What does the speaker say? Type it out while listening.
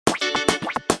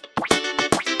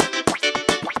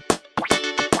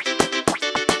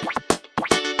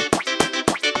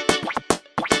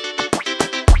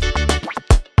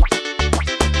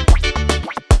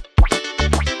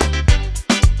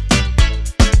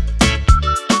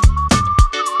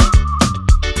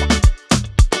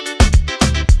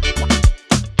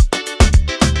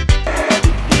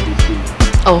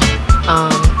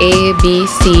A B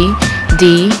C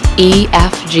D E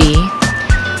F G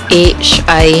H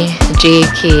I J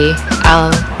K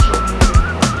L.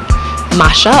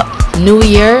 Mash up. New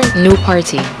year, new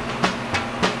party.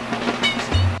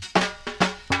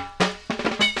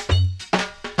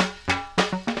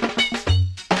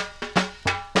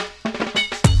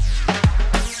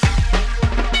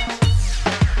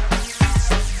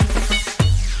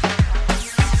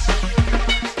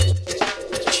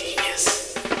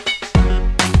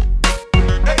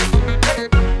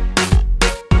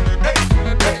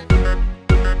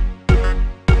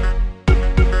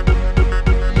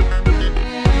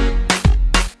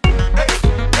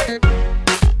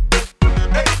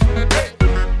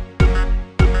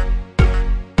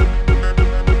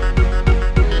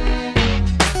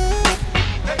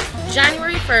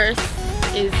 January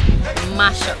 1st is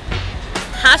mashup.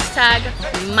 Hashtag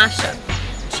mashup.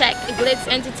 Check Glitz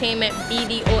Entertainment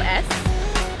BDOS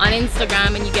on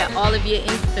Instagram and you get all of your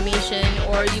information,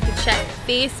 or you can check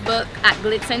Facebook at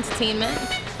Glitz Entertainment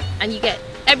and you get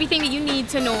everything that you need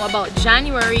to know about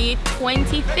January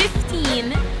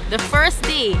 2015, the first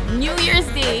day, New Year's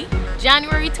Day,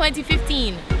 January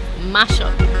 2015,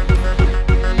 mashup.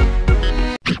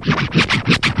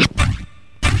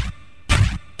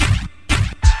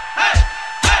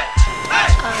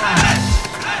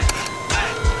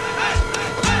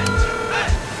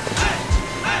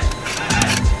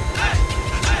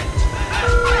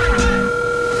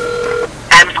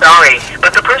 Sorry,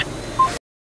 but the person...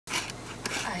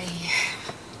 I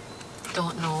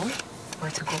don't know where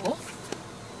to go.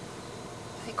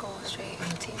 If I go straight,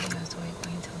 it'll take me all the way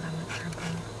going to Lemon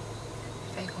Urban.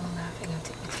 If I go left, it'll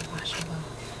take me to Washable.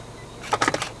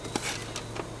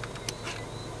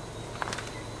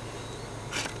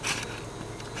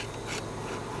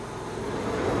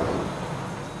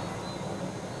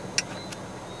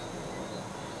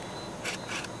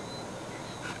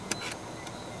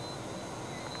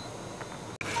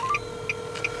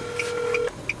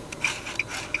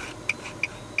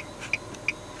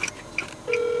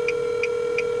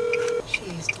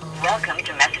 Welcome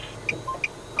to message.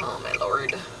 Oh my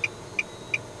lord.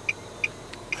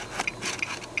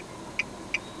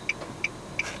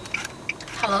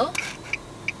 Hello?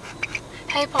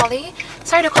 Hey Polly.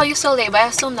 Sorry to call you so late, but I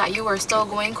assumed that you were still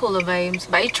going Cooler Vibes.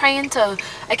 But I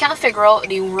can't figure out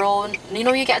the road. You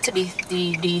know, you get to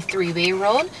the three-way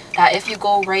road that if you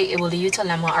go right it will lead you to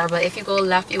Lemon Arbor. If you go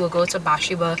left you will go to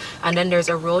Bathsheba, and then there's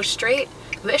a road straight.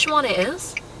 Which one it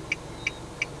is?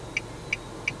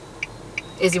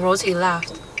 Is the road to the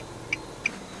left?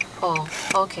 Oh,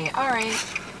 okay, alright.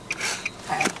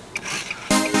 Okay.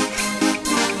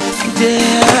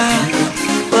 Yeah.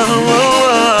 Whoa, whoa,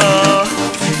 whoa.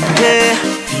 Yeah.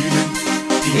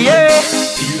 Yeah.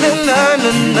 No, no,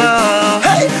 no.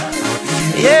 Hey.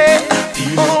 Yeah.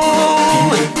 Ooh.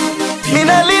 Me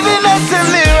not living until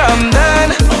me I'm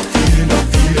done.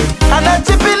 I'm not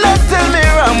chipping until me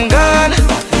I'm gone.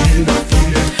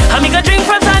 I'm gonna drink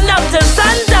from sun up to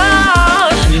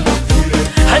sundown.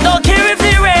 I don't care if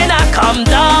the rain I come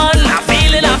down.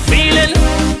 I'm feeling.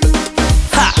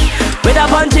 Ha! With a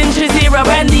punching 3-0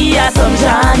 brandy or some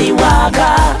Johnny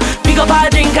Walker. Pick up our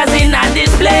drinkers in at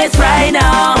this place right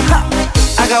now. Ha!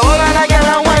 I got all of the girl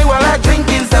and wine while I'm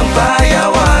drinking some fire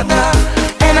water.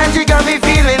 Energy got me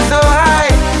feeling so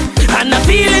high. And I'm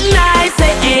feeling nice,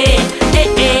 eh, eh, eh,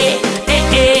 eh, eh,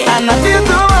 eh. And I feel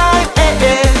so right, eh,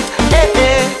 eh, eh,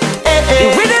 eh, eh,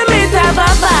 eh. The rhythm is have a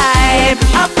vibe.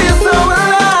 I feel so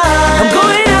alive. I'm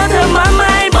going out of my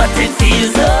mind, but it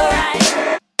feels alright.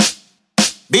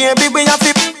 Baby, we have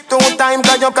to two time,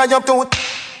 cause you too.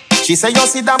 She say you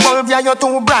see that bulb, yeah, you're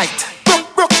too bright.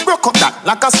 Broke up that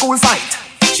like a school fight.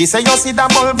 She say you see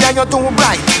that bulb, yeah, you're too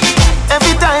bright.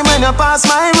 Every time when you pass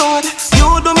my road, you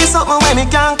do me something when me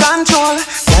can't control.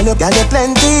 Girl, you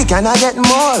plenty, can I get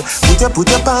more?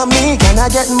 Put up on me, can I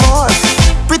get more?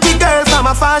 Pretty girl from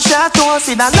a far chateau,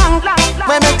 see that long,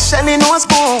 when make Shelly nose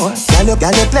bone.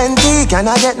 Girl, you plenty,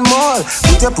 can I get more?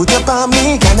 Put up on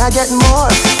me, can I get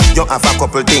more? You have a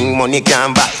couple things money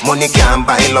can't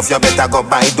buy. Love you better go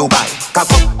buy Dubai.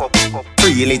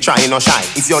 Really try no shy.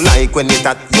 If you like when it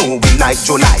that, you will like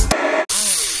July.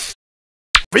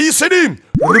 Peace in him.